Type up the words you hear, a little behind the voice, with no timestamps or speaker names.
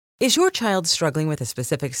Is your child struggling with a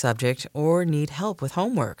specific subject or need help with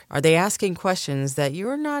homework? Are they asking questions that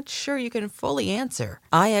you're not sure you can fully answer?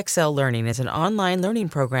 IXL Learning is an online learning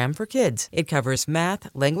program for kids. It covers math,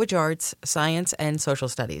 language arts, science, and social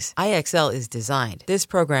studies. IXL is designed. This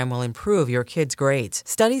program will improve your kids' grades.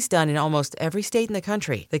 Studies done in almost every state in the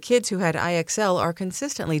country. The kids who had IXL are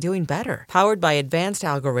consistently doing better. Powered by advanced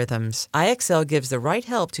algorithms, IXL gives the right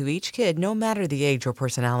help to each kid no matter the age or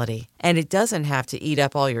personality. And it doesn't have to eat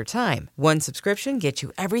up all your time. One subscription gets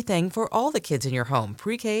you everything for all the kids in your home,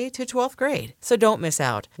 pre-K to 12th grade. So don't miss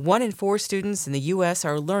out. 1 in 4 students in the U.S.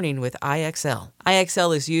 are learning with IXL.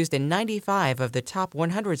 IXL is used in 95 of the top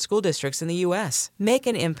 100 school districts in the U.S. Make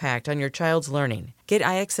an impact on your child's learning. Get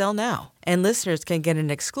IXL now. And listeners can get an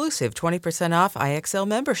exclusive 20% off IXL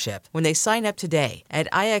membership when they sign up today at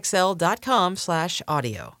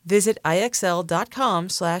IXL.com/audio. Visit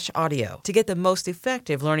IXL.com/audio to get the most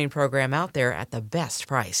effective learning program out there at the best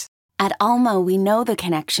price. At Alma, we know the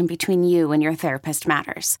connection between you and your therapist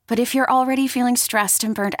matters. But if you're already feeling stressed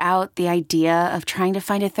and burnt out, the idea of trying to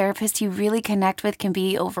find a therapist you really connect with can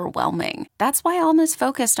be overwhelming. That's why Alma's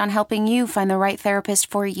focused on helping you find the right therapist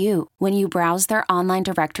for you. When you browse their online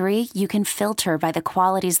directory, you can filter by the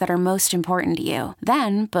qualities that are most important to you.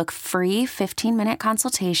 Then book free 15-minute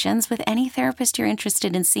consultations with any therapist you're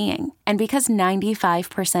interested in seeing. And because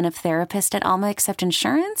 95% of therapists at Alma accept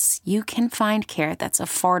insurance, you can find care that's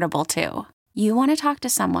affordable too. You want to talk to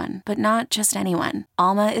someone, but not just anyone.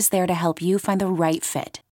 Alma is there to help you find the right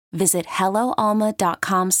fit. Visit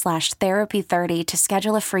helloalma.com/therapy30 to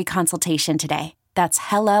schedule a free consultation today. That's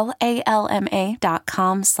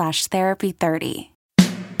helloalma.com/therapy30.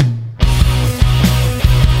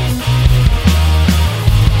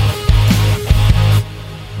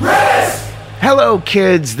 Hello,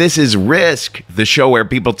 kids. This is Risk, the show where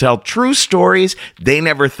people tell true stories they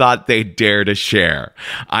never thought they'd dare to share.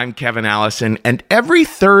 I'm Kevin Allison, and every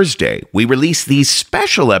Thursday, we release these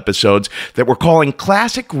special episodes that we're calling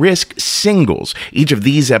Classic Risk Singles. Each of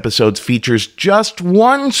these episodes features just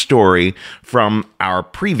one story from our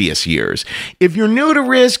previous years. If you're new to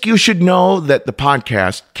Risk, you should know that the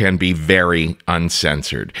podcast can be very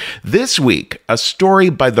uncensored. This week, a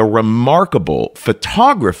story by the remarkable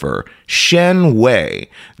photographer Shen Wei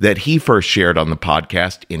that he first shared on the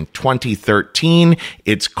podcast in 2013.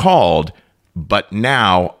 It's called But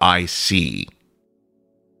Now I See.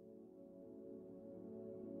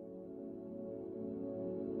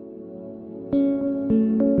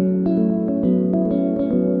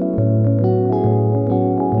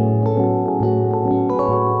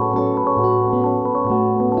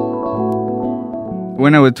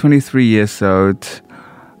 When I was 23 years old,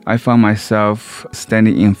 I found myself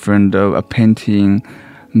standing in front of a painting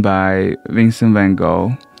by Vincent van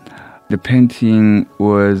Gogh. The painting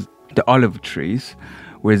was the olive trees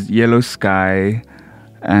with yellow sky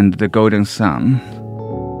and the golden sun.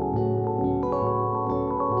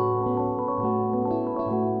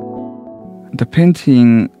 The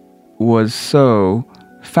painting was so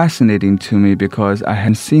fascinating to me because I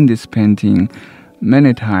had seen this painting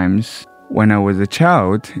many times when I was a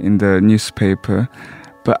child in the newspaper.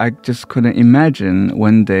 But I just couldn't imagine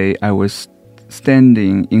one day I was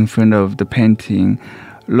standing in front of the painting,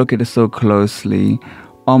 look at it so closely,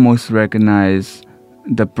 almost recognize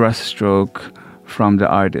the brushstroke from the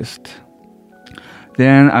artist.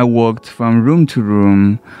 Then I walked from room to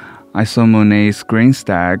room. I saw Monet's grain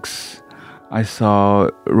stacks. I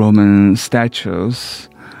saw Roman statues,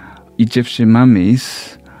 Egyptian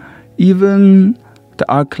mummies, even the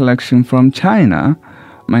art collection from China,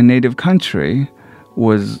 my native country,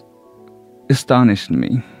 was astonished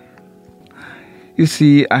me. You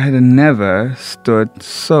see, I had never stood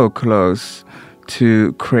so close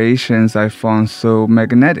to creations I found so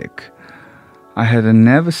magnetic. I had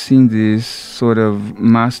never seen these sort of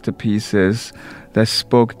masterpieces that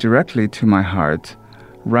spoke directly to my heart,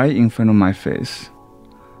 right in front of my face.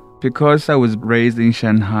 Because I was raised in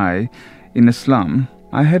Shanghai, in a slum,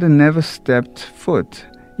 I had never stepped foot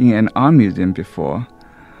in an art museum before.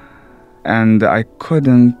 And I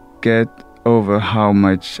couldn't get over how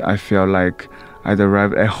much I felt like I'd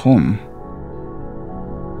arrived at home.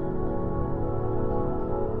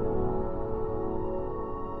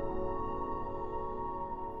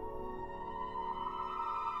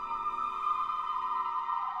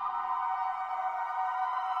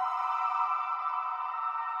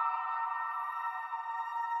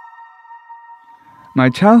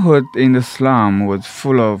 My childhood in the slum was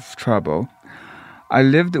full of trouble. I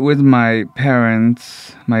lived with my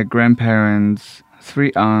parents, my grandparents,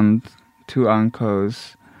 3 aunts, 2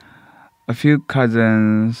 uncles, a few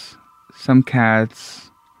cousins, some cats,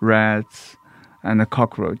 rats, and the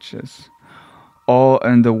cockroaches, all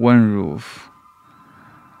under one roof.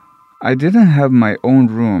 I didn't have my own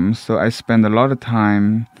room, so I spent a lot of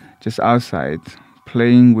time just outside,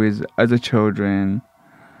 playing with other children,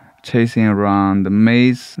 chasing around the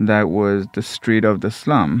maze that was the street of the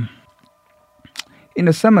slum. In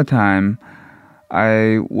the summertime,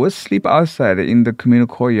 I would sleep outside in the communal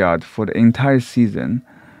courtyard for the entire season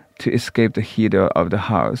to escape the heat of the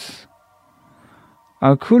house.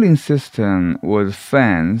 Our cooling system was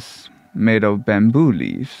fans made of bamboo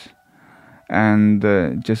leaves and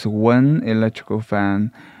just one electrical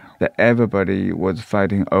fan that everybody was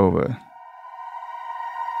fighting over.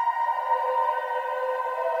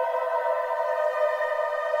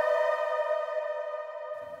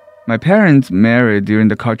 My parents married during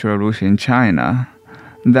the Cultural Revolution in China.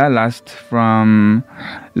 That lasted from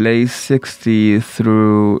late 60s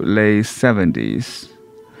through late 70s.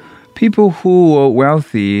 People who were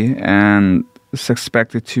wealthy and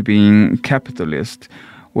suspected to be capitalist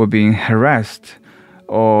were being harassed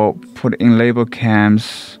or put in labor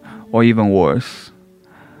camps or even worse.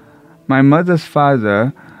 My mother's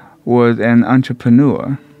father was an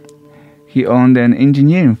entrepreneur. He owned an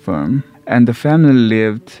engineering firm, and the family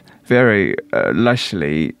lived very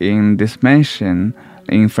lushly in this mansion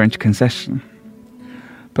in French Concession.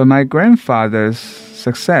 But my grandfather's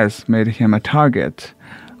success made him a target.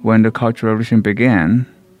 When the Cultural Revolution began,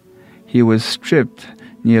 he was stripped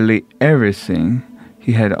nearly everything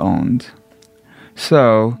he had owned.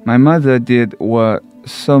 So my mother did what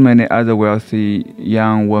so many other wealthy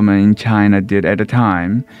young women in China did at the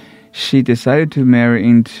time. She decided to marry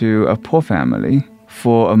into a poor family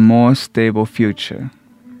for a more stable future.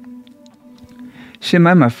 She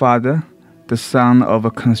met my father, the son of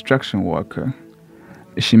a construction worker.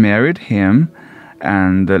 She married him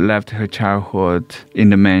and left her childhood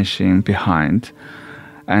in the mansion behind.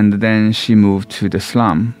 And then she moved to the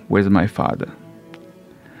slum with my father.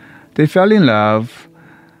 They fell in love,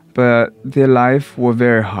 but their life was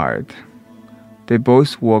very hard. They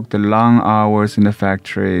both worked the long hours in the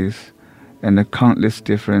factories, and the countless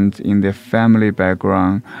difference in their family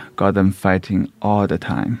background got them fighting all the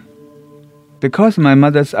time. Because of my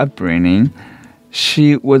mother's upbringing,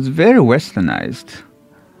 she was very westernized.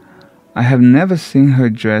 I have never seen her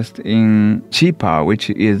dressed in qipao, which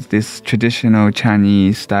is this traditional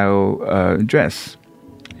Chinese-style dress.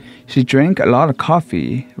 She drank a lot of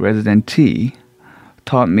coffee rather than tea,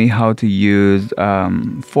 taught me how to use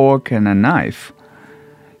fork and a knife.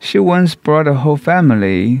 She once brought a whole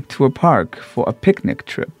family to a park for a picnic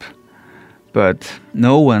trip. But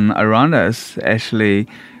no one around us actually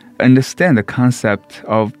understand the concept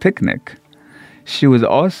of picnic. She was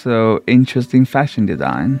also interested in fashion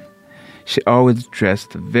design. She always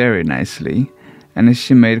dressed very nicely, and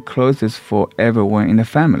she made clothes for everyone in the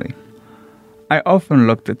family. I often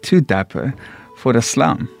looked too dapper for the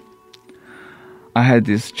slum. I had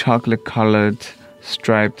this chocolate-colored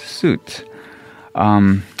striped suit,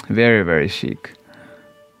 very, very chic.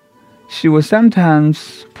 She would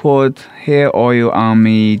sometimes put hair oil on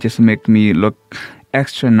me just to make me look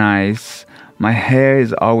extra nice. My hair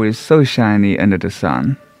is always so shiny under the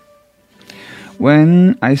sun.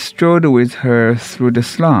 When I strolled with her through the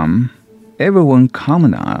slum, everyone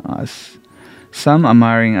commented on us, some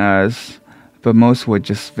admiring us, but most were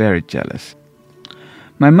just very jealous.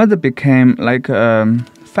 My mother became like a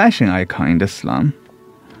fashion icon in the slum.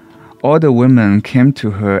 All the women came to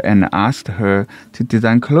her and asked her to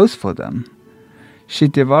design clothes for them. She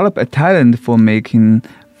developed a talent for making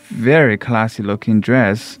very classy-looking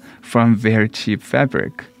dress from very cheap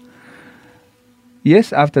fabric.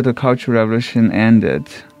 Years after the Cultural Revolution ended,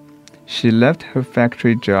 she left her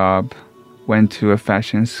factory job, went to a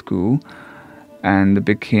fashion school, and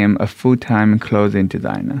became a full-time clothing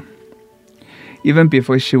designer. Even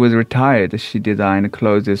before she was retired, she designed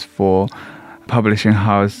clothes for publishing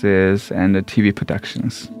houses and TV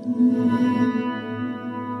productions.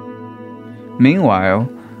 Meanwhile,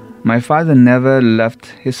 my father never left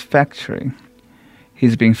his factory.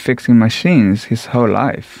 He's been fixing machines his whole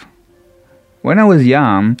life. When I was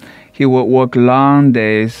young, he would work long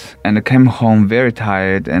days and came home very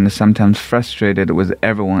tired and sometimes frustrated with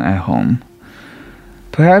everyone at home.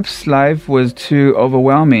 Perhaps life was too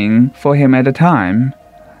overwhelming for him at the time.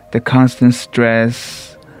 The constant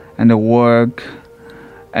stress and the work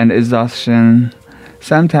and exhaustion.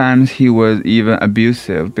 Sometimes he was even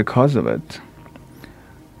abusive because of it.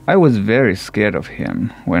 I was very scared of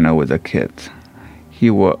him when I was a kid. He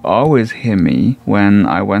would always hit me when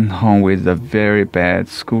I went home with a very bad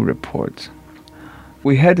school report.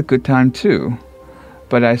 We had a good time too,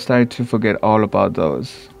 but I started to forget all about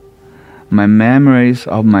those. My memories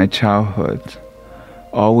of my childhood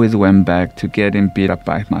always went back to getting beat up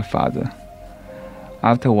by my father.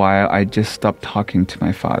 After a while, I just stopped talking to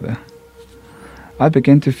my father. I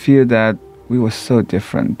began to feel that we were so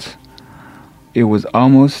different. It was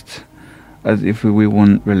almost as if we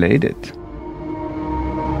weren't related.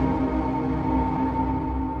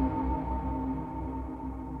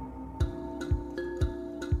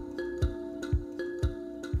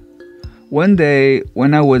 One day,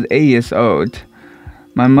 when I was 8 years old,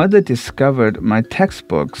 my mother discovered my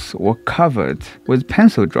textbooks were covered with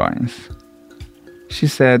pencil drawings. She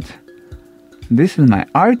said, "This is my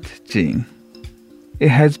art gene. It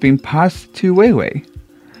has been passed to Weiwei,"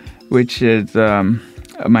 which is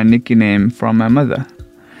my nickname from my mother.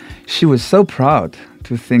 She was so proud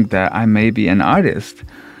to think that I may be an artist,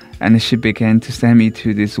 and she began to send me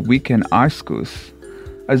to these weekend art schools.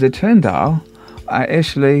 As it turned out, I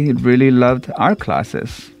actually really loved art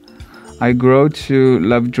classes. I grew to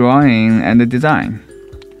love drawing and design.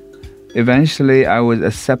 Eventually, I was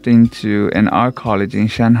accepted into an art college in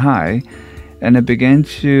Shanghai, and I began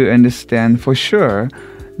to understand for sure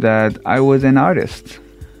that I was an artist.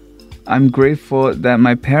 I'm grateful that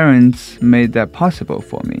my parents made that possible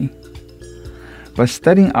for me. But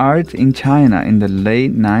studying art in China in the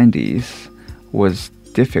late 90s was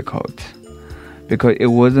difficult because it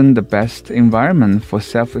wasn't the best environment for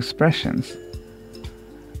self-expressions.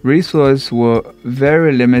 Resources were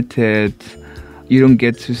very limited. You don't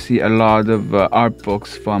get to see a lot of art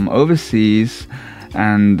books from overseas,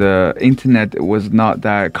 and the internet was not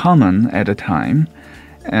that common at the time,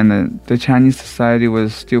 and the Chinese society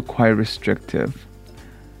was still quite restrictive.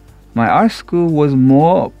 My art school was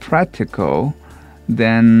more practical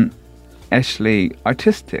than actually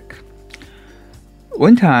artistic.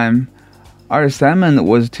 One time, our assignment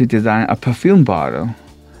was to design a perfume bottle,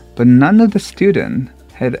 but none of the students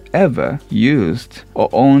had ever used or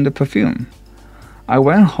owned a perfume. I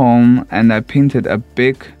went home and I painted a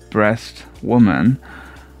big-breasted woman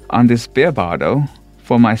on this beer bottle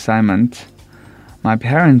for my assignment. My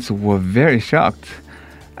parents were very shocked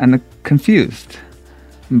and confused,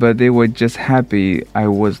 but they were just happy I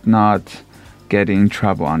was not getting in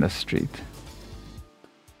trouble on the street.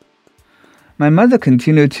 My mother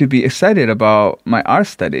continued to be excited about my art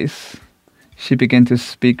studies. She began to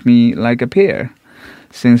speak me like a peer,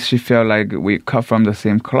 since she felt like we cut from the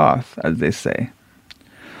same cloth, as they say.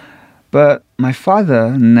 But my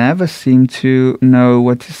father never seemed to know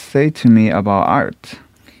what to say to me about art.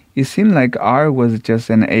 It seemed like art was just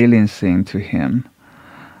an alien thing to him,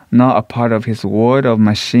 not a part of his world of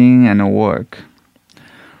machine and work.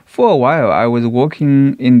 For a while, I was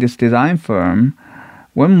working in this design firm.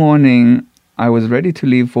 One morning, I was ready to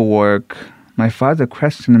leave for work. My father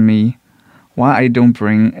questioned me why I don't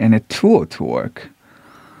bring any tool to work.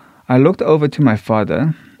 I looked over to my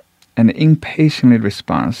father and impatiently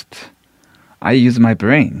responded, "I use my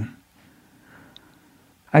brain."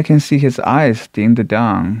 I can see his eyes dimmed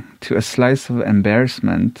down to a slice of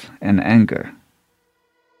embarrassment and anger.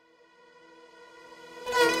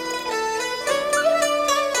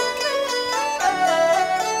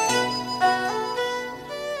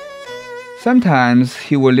 Sometimes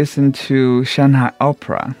he will listen to Shanghai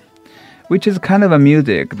opera, which is kind of a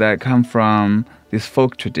music that comes from this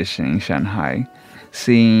folk tradition in Shanghai,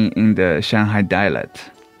 seen in the Shanghai dialect.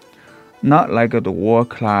 Not like the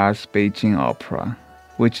world-class Beijing opera,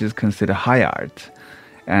 which is considered high art,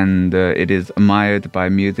 and it is admired by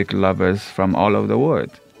music lovers from all over the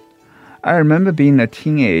world. I remember being a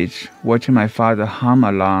teenager, watching my father hum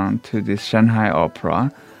along to this Shanghai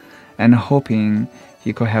opera and hoping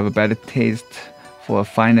he could have a better taste for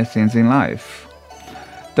finer things in life.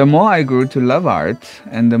 The more I grew to love art,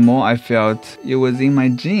 and the more I felt it was in my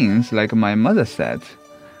genes, like my mother said,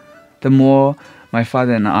 the more my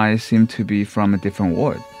father and I seemed to be from a different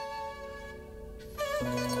world.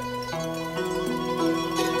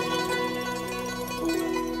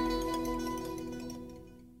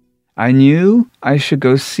 I knew I should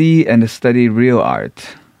go see and study real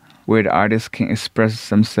art, where the artists can express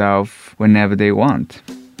themselves whenever they want.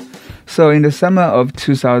 So in the summer of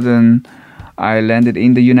 2000, I landed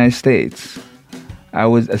in the United States. I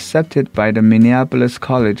was accepted by the Minneapolis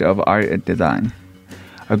College of Art and Design,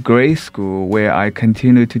 a great school where I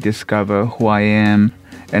continue to discover who I am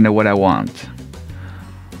and what I want.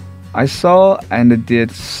 I saw and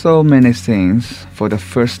did so many things for the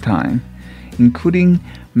first time, including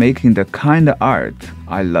making the kind of art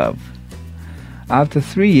I love. After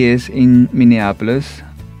 3 years in Minneapolis,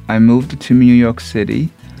 I moved to New York City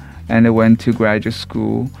and I went to graduate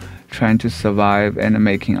school trying to survive and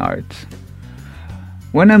making art.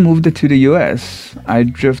 When I moved to the US, I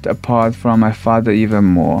drifted apart from my father even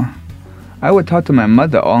more. I would talk to my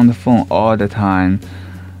mother on the phone all the time,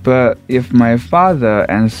 but if my father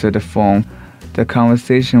answered the phone, the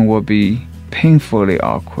conversation would be painfully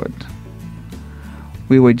awkward.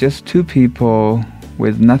 We were just two people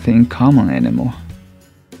with nothing in common anymore.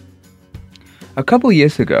 A couple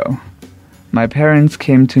years ago, my parents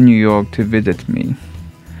came to New York to visit me.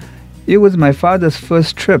 It was my father's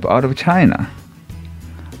first trip out of China.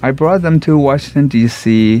 I brought them to Washington,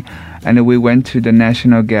 D.C., and we went to the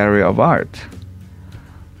National Gallery of Art.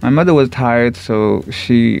 My mother was tired, so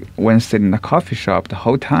she went sit in a coffee shop the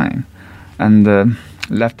whole time and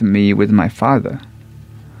left me with my father.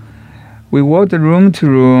 We walked room to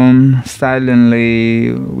room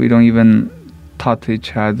silently. We don't even talk to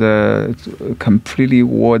each other. It's completely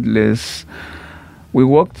wordless. We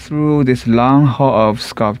walked through this long hall of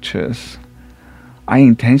sculptures. I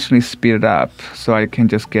intentionally speed it up so I can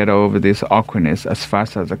just get over this awkwardness as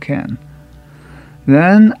fast as I can.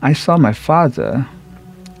 Then I saw my father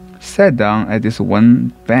sat down at this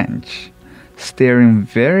one bench, staring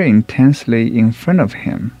very intensely in front of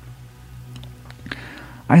him.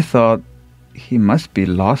 I thought he must be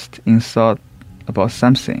lost in thought about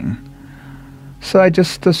something. So I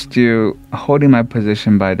just stood still, holding my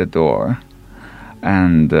position by the door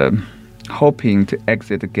and hoping to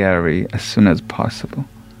exit the gallery as soon as possible.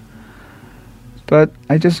 But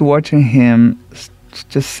I just watching him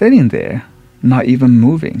just sitting there, not even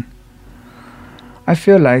moving. I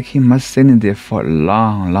feel like he must sitting there for a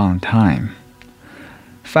long, long time.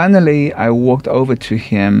 Finally, I walked over to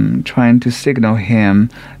him, trying to signal him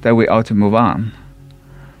that we ought to move on.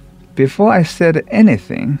 Before I said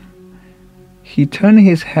anything, he turned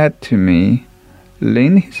his head to me,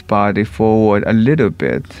 leaned his body forward a little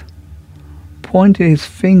bit, pointed his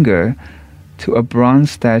finger to a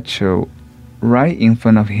bronze statue right in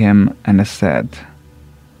front of him and said,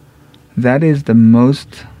 "That is the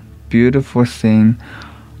most beautiful thing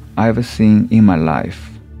I've seen in my life."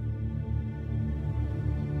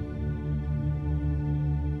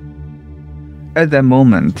 At that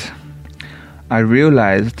moment, I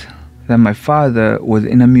realized that my father was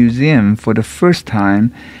in a museum for the first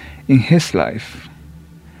time in his life.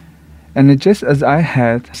 And just as I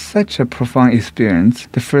had such a profound experience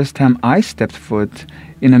the first time I stepped foot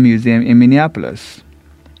in a museum in Minneapolis,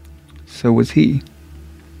 so was he.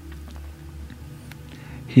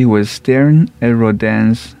 He was staring at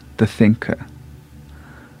Rodin's The Thinker,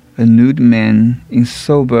 a nude man in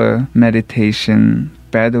sober meditation,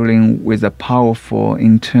 battling with a powerful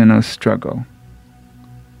internal struggle.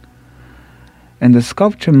 And the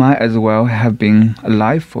sculpture might as well have been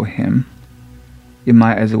alive for him. It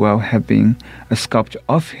might as well have been a sculpture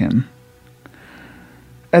of him.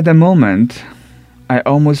 At the moment, I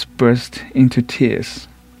almost burst into tears.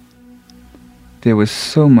 There was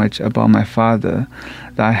so much about my father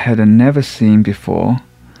that I had never seen before,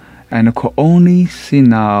 and I could only see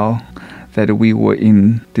now that we were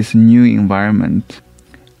in this new environment,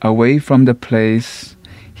 away from the place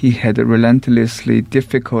he had a relentlessly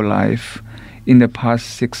difficult life in the past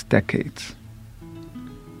 6 decades.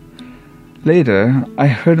 Later, I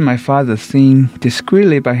heard my father sing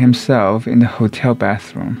discreetly by himself in the hotel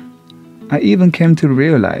bathroom. I even came to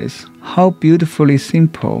realize how beautifully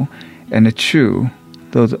simple and true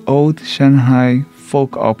those old Shanghai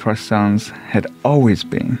folk opera songs had always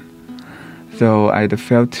been, though I'd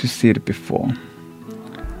failed to see it before.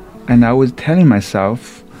 And I was telling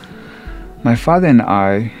myself, my father and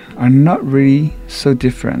I are not really so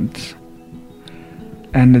different.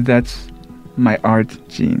 And that's my art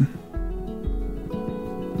gene.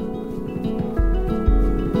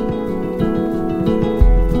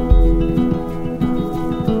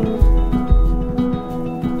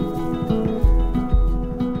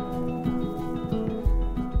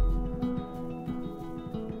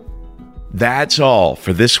 That's all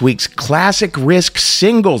for this week's Classic Risk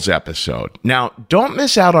Singles episode. Now, don't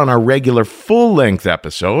miss out on our regular full-length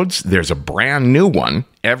episodes. There's a brand new one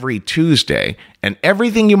every Tuesday, and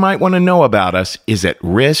everything you might want to know about us is at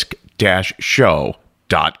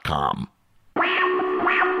risk-show.com.